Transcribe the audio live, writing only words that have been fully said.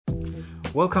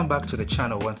Welcome back to the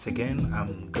channel once again.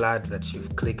 I'm glad that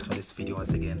you've clicked on this video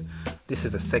once again. This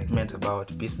is a segment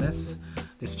about business.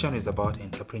 This channel is about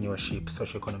entrepreneurship,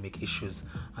 socioeconomic issues,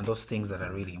 and those things that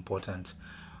are really important.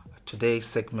 Today's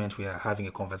segment, we are having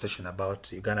a conversation about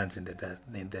Ugandans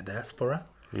in the diaspora.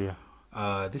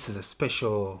 Yeah. This is a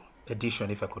special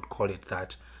edition, if I could call it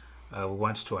that. We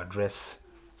want to address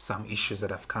some issues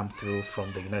that have come through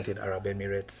from the United Arab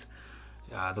Emirates,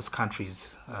 those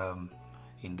countries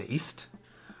in the East.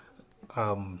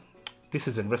 This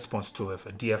is in response to a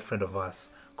dear friend of ours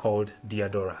called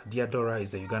Diadora. Diadora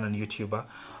is a Ugandan YouTuber.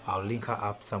 I'll link her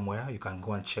up somewhere. You can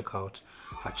go and check out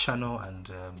her channel, and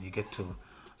you get to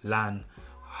learn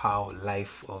how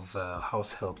life of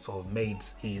house helps or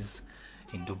maids is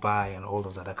in Dubai and all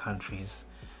those other countries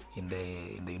in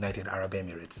the United Arab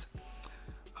Emirates.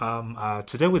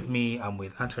 Today with me, I'm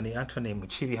with Anthony. Anthony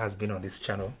Muchibi has been on this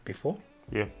channel before.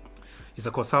 Yeah. He's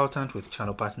a consultant with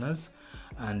Channel Partners,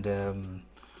 and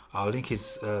I'll link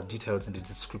his details in the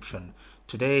description.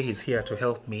 Today he's here to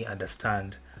help me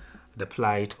understand the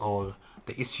plight, all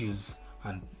the issues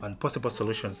and possible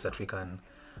solutions that we can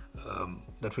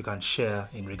share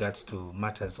in regards to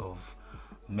matters of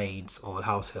maids or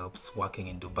house helps working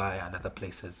in Dubai and other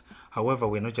places. However,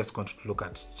 we're not just going to look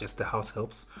at just the house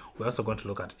helps. We're also going to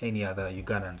look at any other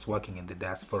Ugandans working in the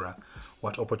diaspora.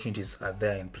 What opportunities are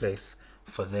there in place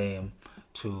for them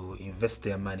to invest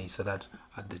their money, so that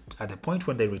at the point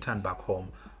when they return back home,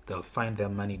 they'll find their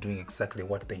money doing exactly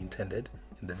what they intended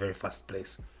in the very first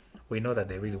place. We know that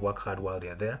they really work hard while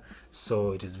they're there,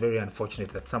 so it is very unfortunate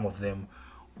that some of them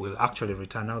will actually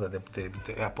return now that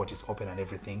the airport is open and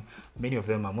everything. Many of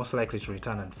them are most likely to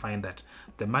return and find that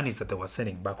the monies that they were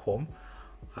sending back home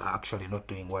are actually not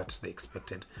doing what they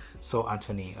expected. So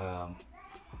Anthony,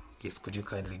 yes, could you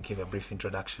kindly give a brief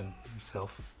introduction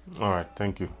yourself? All right.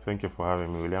 Thank you. Thank you for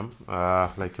having me, William.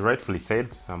 Like you rightfully said,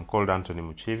 I'm called Anthony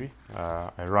Muchibi.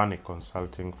 I run a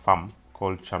consulting firm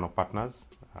called Channel Partners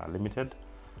Limited.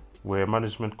 We're a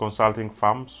management consulting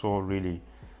firm, so really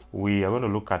we are going to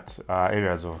look at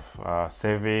areas of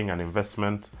saving and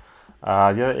investment. The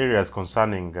other areas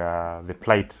concerning the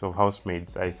plight of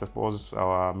housemaids, I suppose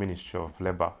our Ministry of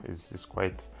Labour is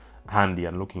quite handy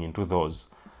and looking into those.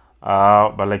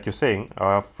 But like you're saying,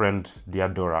 our friend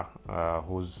Diadora,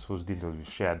 whose details we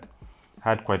shared,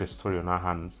 had quite a story on her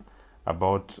hands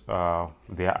about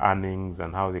their earnings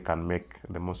and how they can make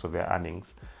the most of their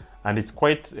earnings. And it's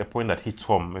quite a point that hits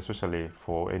home, especially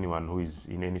for anyone who is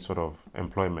in any sort of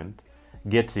employment,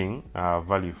 getting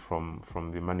value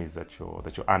from the monies that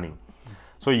you're earning.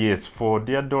 So yes, for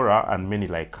Diadora and many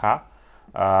like her,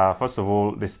 first of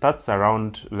all, the stats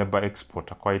around labor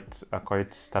export are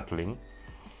quite startling.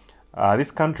 This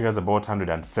country has about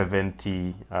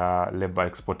 170 labor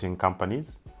exporting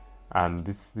companies, and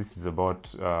this is about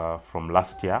from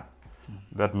last year.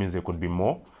 That means there could be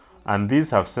more. And these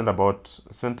have sent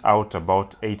out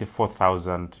about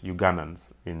 84,000 Ugandans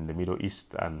in the Middle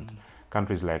East, and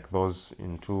countries like those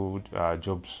include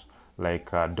jobs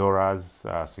like Doras,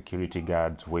 security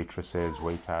guards, waitresses,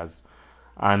 waiters.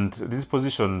 And these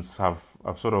positions have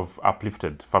sort of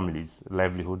uplifted families'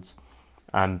 livelihoods.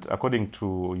 And according to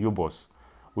UBOS,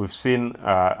 we've seen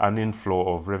an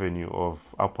inflow of revenue of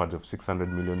upwards of $600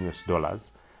 million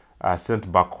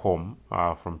sent back home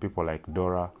from people like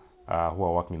Dora, who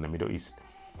are working in the Middle East.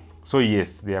 So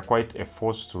yes, they are quite a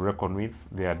force to reckon with.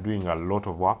 They are doing a lot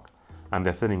of work, and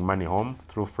they're sending money home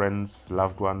through friends,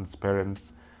 loved ones,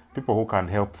 parents, people who can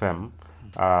help them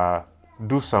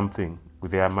do something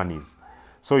with their monies.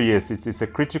 So yes, it's a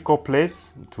critical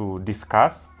place to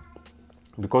discuss,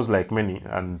 because like many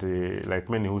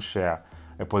who share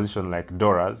a position like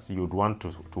Dora's, you'd want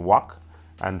to work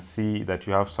and see that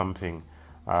you have something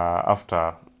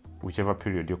after whichever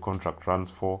period your contract runs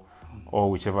for,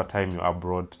 or whichever time you're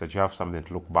abroad, that you have something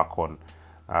to look back on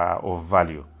of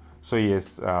value. So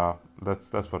yes,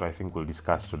 that's what I think we'll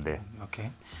discuss today.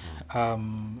 Okay.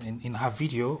 In her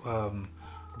video,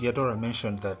 Diadora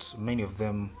mentioned that many of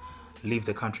them leave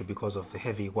the country because of the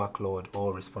heavy workload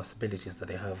or responsibilities that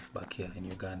they have back here in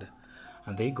Uganda,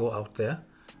 and they go out there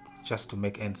just to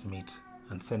make ends meet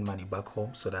and send money back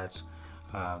home, so that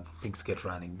things get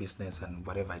running, business and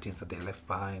whatever it is that they left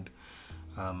behind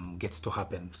gets to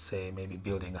happen. Say maybe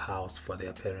building a house for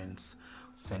their parents,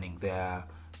 sending their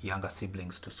younger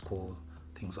siblings to school,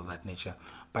 things of that nature.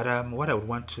 But what I would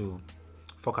want to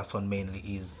focus on mainly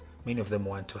is many of them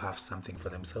want to have something for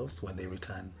themselves when they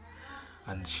return.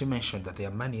 And she mentioned that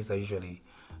their monies are usually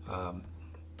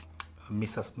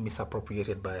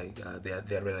misappropriated by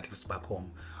their relatives back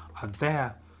home.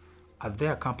 Are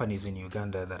there companies in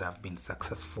Uganda that have been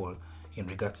successful in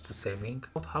regards to saving?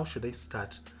 How should they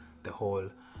start the whole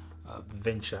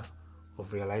venture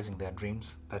of realizing their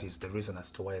dreams. That is the reason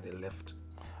as to why they left.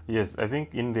 Yes, I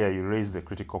think in there you raised the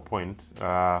critical point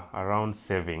around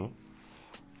saving.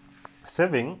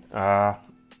 Saving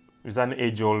is an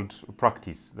age-old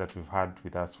practice that we've had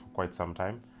with us for quite some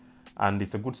time, and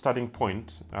it's a good starting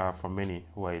point for many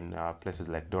who are in places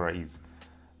like Dora is.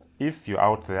 If you're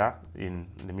out there in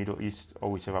the Middle East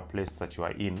or whichever place that you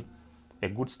are in, a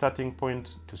good starting point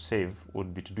to save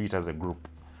would be to do it as a group.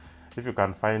 If you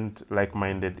can find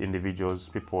like-minded individuals,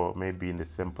 people maybe in the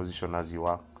same position as you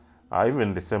are,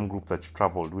 even the same group that you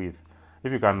traveled with,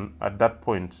 if you can at that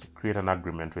point create an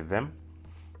agreement with them,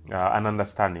 an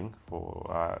understanding,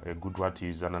 for a good word to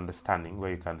use, an understanding where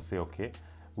you can say, okay,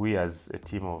 we as a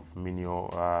team of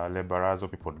menial laborers or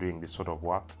people doing this sort of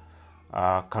work,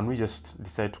 can we just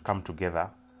decide to come together?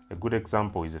 A good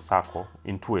example is a circle,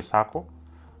 into a circle,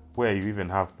 where you even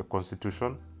have a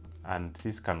constitution, and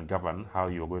this can govern how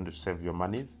you're going to save your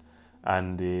monies.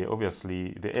 And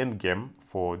obviously the end game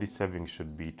for this saving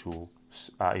should be to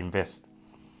invest.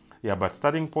 Yeah, but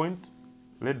starting point,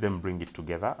 let them bring it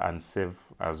together and save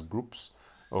as groups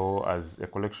or as a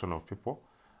collection of people.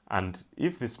 And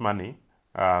if this money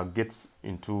gets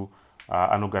into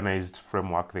an organized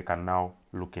framework, they can now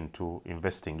look into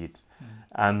investing it.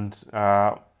 And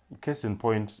case in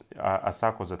point are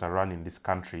circles that are run in this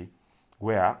country,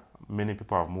 where many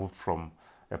people have moved from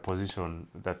a position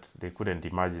that they couldn't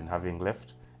imagine having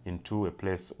left into a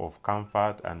place of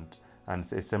comfort and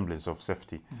a semblance of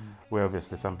safety, where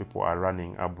obviously some people are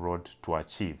running abroad to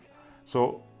achieve.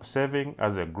 So saving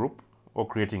as a group or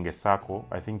creating a circle,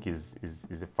 I think is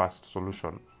a first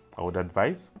solution I would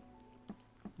advise,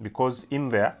 because in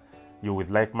there you're with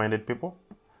like-minded people.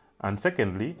 And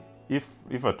secondly, if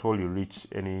at all you reach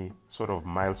any sort of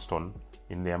milestone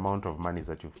in the amount of money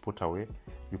that you've put away,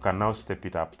 you can now step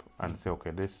it up and say,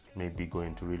 okay, this may be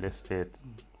going to real estate.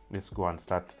 Let's go and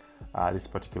start this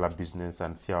particular business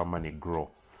and see our money grow.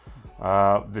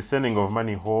 The sending of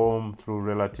money home through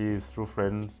relatives, through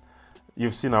friends,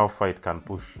 you've seen how far it can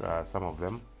push some of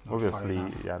them. Not Obviously,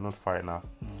 far not far enough.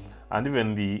 And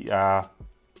even the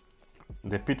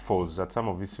pitfalls that some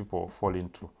of these people fall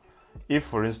into. If,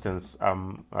 for instance,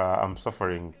 I'm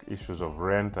suffering issues of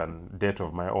rent and debt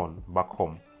of my own back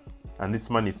home, and this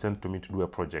money is sent to me to do a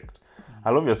project,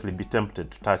 I'll obviously be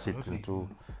tempted to touch it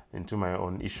into my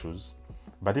own issues.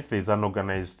 But if there's an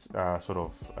organized sort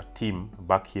of a team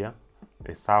back here,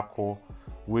 a circle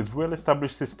with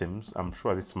well-established systems, I'm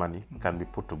sure this money can be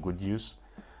put to good use.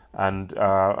 And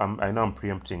I know I'm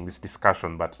preempting this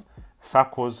discussion, but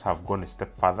circles have gone a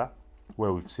step further,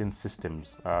 where we've seen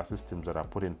systems that are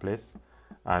put in place,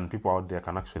 and people out there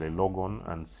can actually log on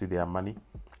and see their money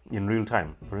in real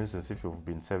time. For instance, if you've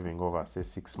been saving over, say,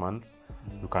 6 months,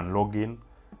 you can log in,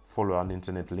 follow an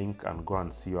internet link, and go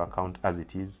and see your account as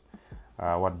it is.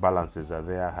 What balances are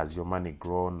there? Has your money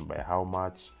grown? By how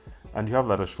much? And you have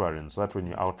that assurance that when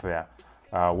you're out there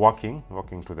working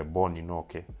to the bone, you know,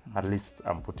 okay, at least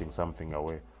I'm putting something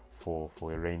away for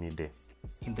a rainy day.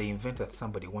 In the event that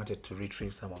somebody wanted to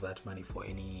retrieve some of that money for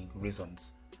any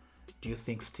reasons, do you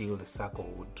think still the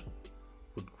circle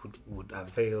would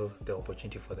avail the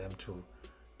opportunity for them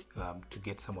to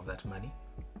get some of that money?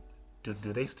 Do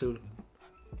they still,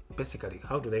 basically,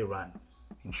 how do they run,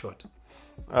 in short?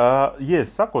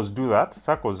 Yes, circles do that.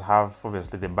 Circles have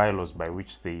obviously the bylaws by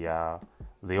which they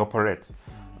operate,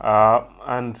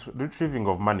 and retrieving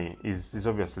of money is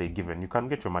obviously given. You can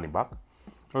get your money back.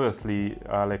 Obviously,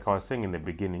 like I was saying in the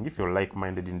beginning, if you're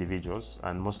like-minded individuals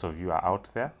and most of you are out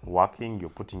there working, you're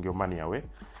putting your money away,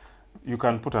 you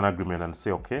can put an agreement and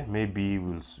say, okay, maybe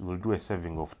we'll do a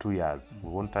saving of 2 years.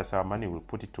 We won't touch our money, we'll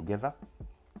put it together,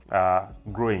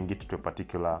 growing it to a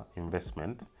particular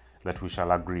investment that we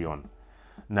shall agree on.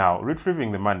 Now,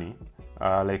 retrieving the money,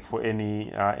 like for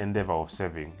any endeavor of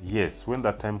saving, yes, when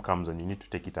that time comes and you need to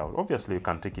take it out, obviously you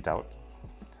can take it out.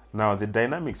 Now, the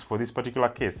dynamics for this particular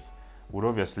case would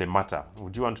obviously matter.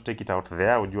 Would you want to take it out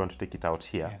there? Would you want to take it out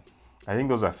here? Yeah. I think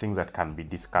those are things that can be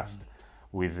discussed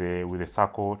with the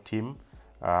circle team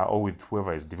or with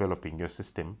whoever is developing your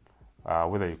system,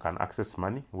 whether you can access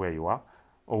money where you are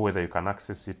or whether you can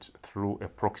access it through a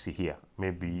proxy here.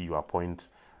 Maybe you appoint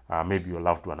maybe your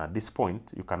loved one. At this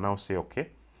point, you can now say, okay,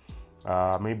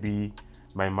 maybe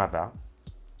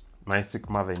my sick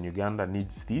mother in Uganda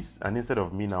needs this, and instead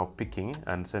of me now picking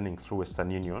and sending through Western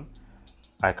Union,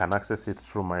 I can access it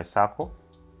through my circle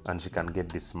and she can get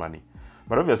this money.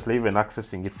 But obviously, even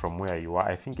accessing it from where you are,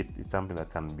 I think it's something that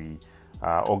can be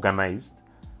organized.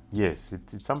 Yes,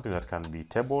 it's something that can be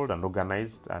tabled and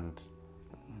organized, and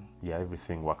yeah,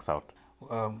 everything works out.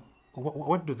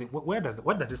 what do they, what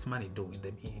does this money do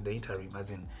in the interim?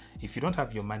 As in, if you don't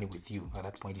have your money with you at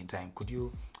that point in time, could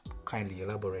you kindly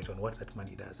elaborate on what that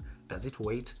money does? Does it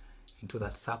wait into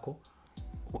that circle?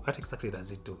 What exactly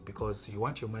does it do? Because you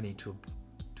want your money to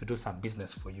do some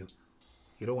business for you.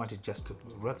 You don't want it just to.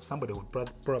 Somebody would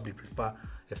probably prefer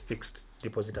a fixed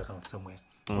deposit account somewhere.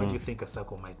 Why do you think a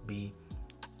circle might be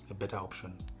a better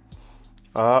option?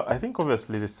 I think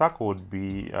obviously the circle would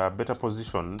be better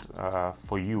positioned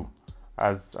for you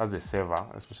as a saver,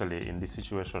 especially in this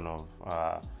situation of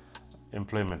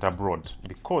employment abroad,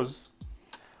 because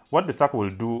what the circle will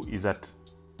do is that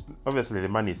obviously the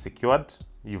money is secured.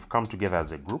 You've come together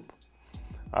as a group.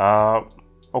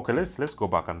 Okay, let's go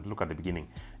back and look at the beginning.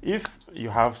 If you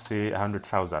have, say,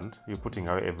 100,000 you're putting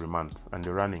away every month, and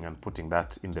you're running and putting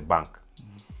that in the bank,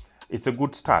 it's a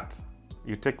good start.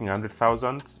 You're taking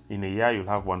 100,000 in a year, you'll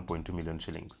have 1.2 million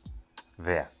shillings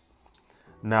there.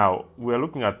 Now we're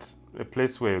looking at a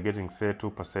place where you're getting, say,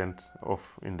 2%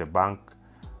 off in the bank,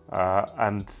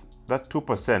 and that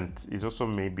 2% is also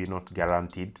maybe not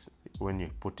guaranteed when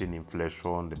you put in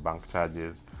inflation, the bank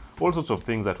charges, all sorts of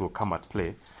things that will come at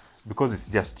play, because it's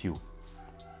just you.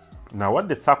 Now what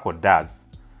the circle does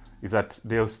is that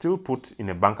they'll still put in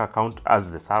a bank account as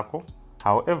the circle.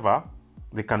 However,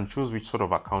 they can choose which sort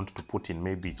of account to put in.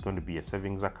 Maybe it's going to be a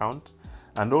savings account.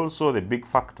 And also the big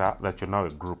factor that you're now a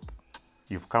group.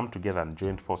 You've come together and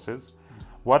joined forces.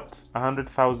 What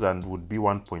 100,000 would be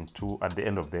 1.2 at the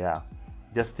end of the year.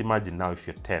 Just imagine now if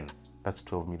you're 10, that's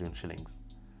 12 million shillings.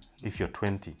 If you're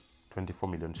 20, 24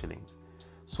 million shillings.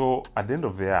 So at the end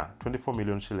of the year, 24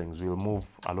 million shillings will move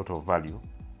a lot of value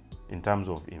in terms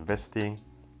of investing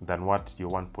than what your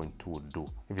 1.2 would do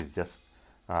if it's just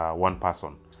one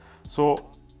person.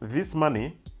 So this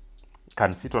money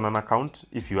can sit on an account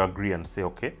if you agree and say,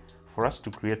 okay, for us to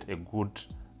create a good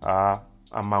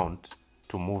amount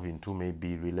to move into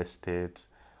maybe real estate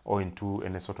or into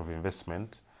any sort of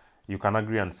investment, you can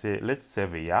agree and say, let's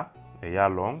save a year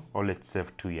long, or let's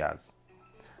save 2 years.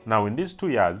 Now in these 2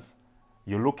 years,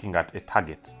 you're looking at a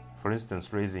target. For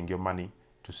instance, raising your money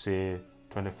to, say,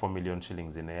 24 million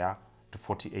shillings in a year to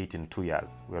 48 in 2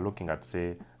 years. We're looking at,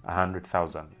 say,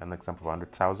 100,000, an example of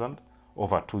 100,000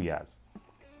 over 2 years.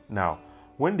 Now,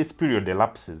 when this period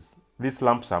elapses, this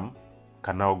lump sum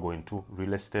can now go into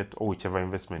real estate or whichever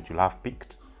investment you'll have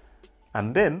picked.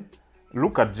 And then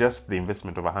look at just the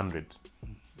investment of 100.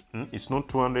 It's not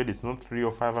 200, it's not 300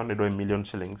 or 500 or 1 million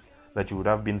shillings that you would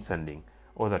have been sending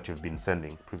or that you've been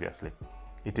sending previously.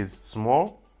 It is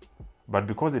small, but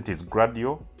because it is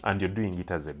gradual and you're doing it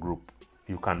as a group,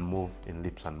 you can move in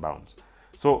leaps and bounds.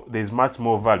 So there's much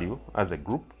more value as a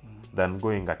group than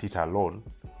going at it alone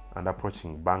and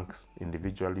approaching banks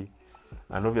individually.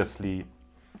 And obviously,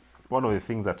 one of the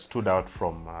things that stood out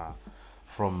from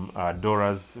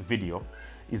Dora's video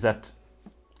is that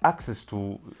access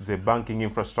to the banking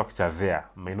infrastructure there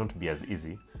may not be as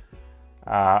easy,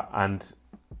 and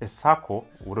a circle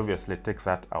would obviously take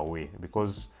that away,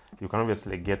 because you can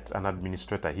obviously get an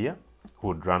administrator here who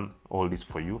would run all this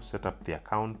for you, set up the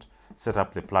account, set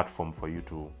up the platform for you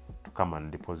to come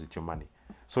and deposit your money.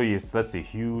 So yes, that's a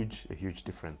huge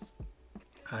difference.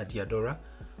 Dear Dora,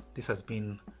 this has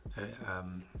been a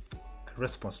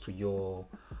response to your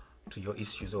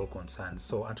issues or concerns.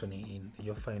 So Anthony, in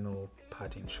your final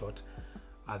part, in short,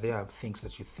 are there things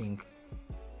that you think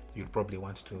you'd probably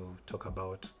want to talk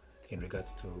about in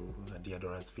regards to Dear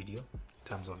Dora's video in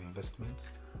terms of investments,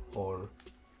 or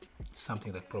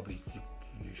something that probably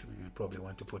you probably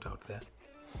want to put out there?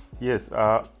 Yes,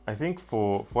 I think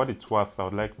for what it's worth, I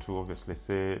would like to obviously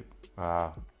say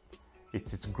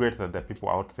it's great that there are people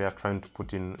out there trying to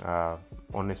put in an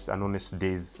honest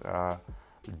day's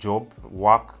job,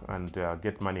 work, and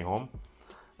get money home.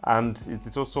 And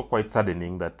it's also quite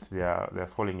saddening that they're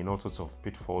falling in all sorts of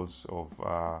pitfalls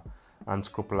of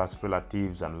unscrupulous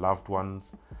relatives and loved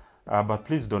ones. But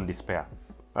please don't despair.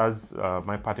 As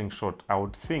my parting shot, I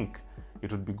would think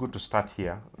it would be good to start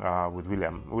here with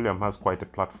William. William has quite a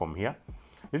platform here.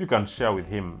 If you can share with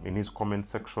him in his comment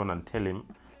section and tell him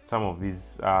some of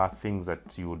these things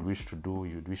that you would wish to do,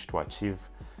 you would wish to achieve,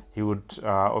 he would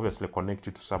obviously connect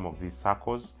you to some of these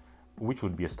circles, which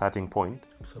would be a starting point.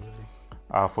 Absolutely.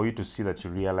 For you to see that you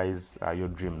realize your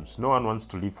dreams. No one wants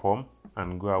to leave home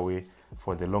and go away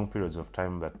for the long periods of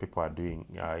time that people are doing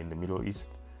in the Middle East,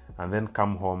 and then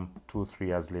come home 2-3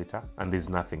 years later and there's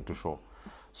nothing to show.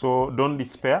 So don't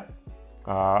despair.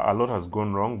 A lot has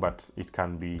gone wrong, but it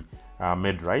can be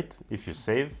made right if you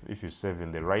save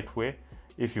in the right way,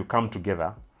 if you come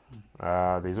together.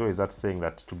 There's always that saying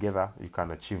that together you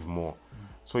can achieve more.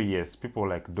 So yes, people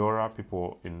like Dora,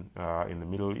 people in the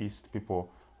Middle East, people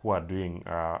who are doing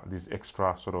these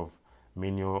extra sort of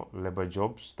menial labor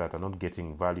jobs that are not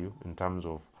getting value in terms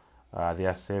of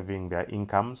their saving, their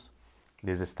incomes,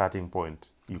 there's a starting point.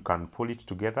 You can pull it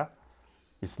together.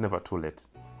 It's never too late.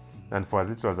 And for as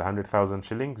little as 100,000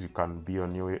 shillings, you can be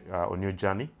on your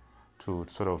journey to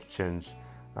sort of change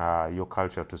your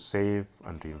culture to save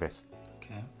and to invest.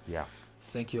 Okay. Yeah.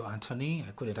 Thank you, Anthony.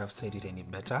 I couldn't have said it any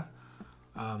better.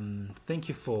 Thank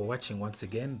you for watching once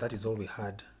again. That is all we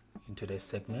had in today's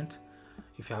segment.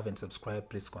 If you haven't subscribed,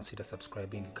 please consider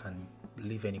subscribing. You can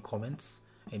leave any comments,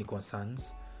 any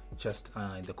concerns, just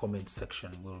in the comments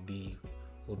section. We'll be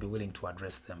willing to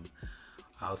address them.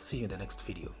 I'll see you in the next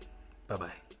video.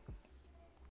 Bye-bye.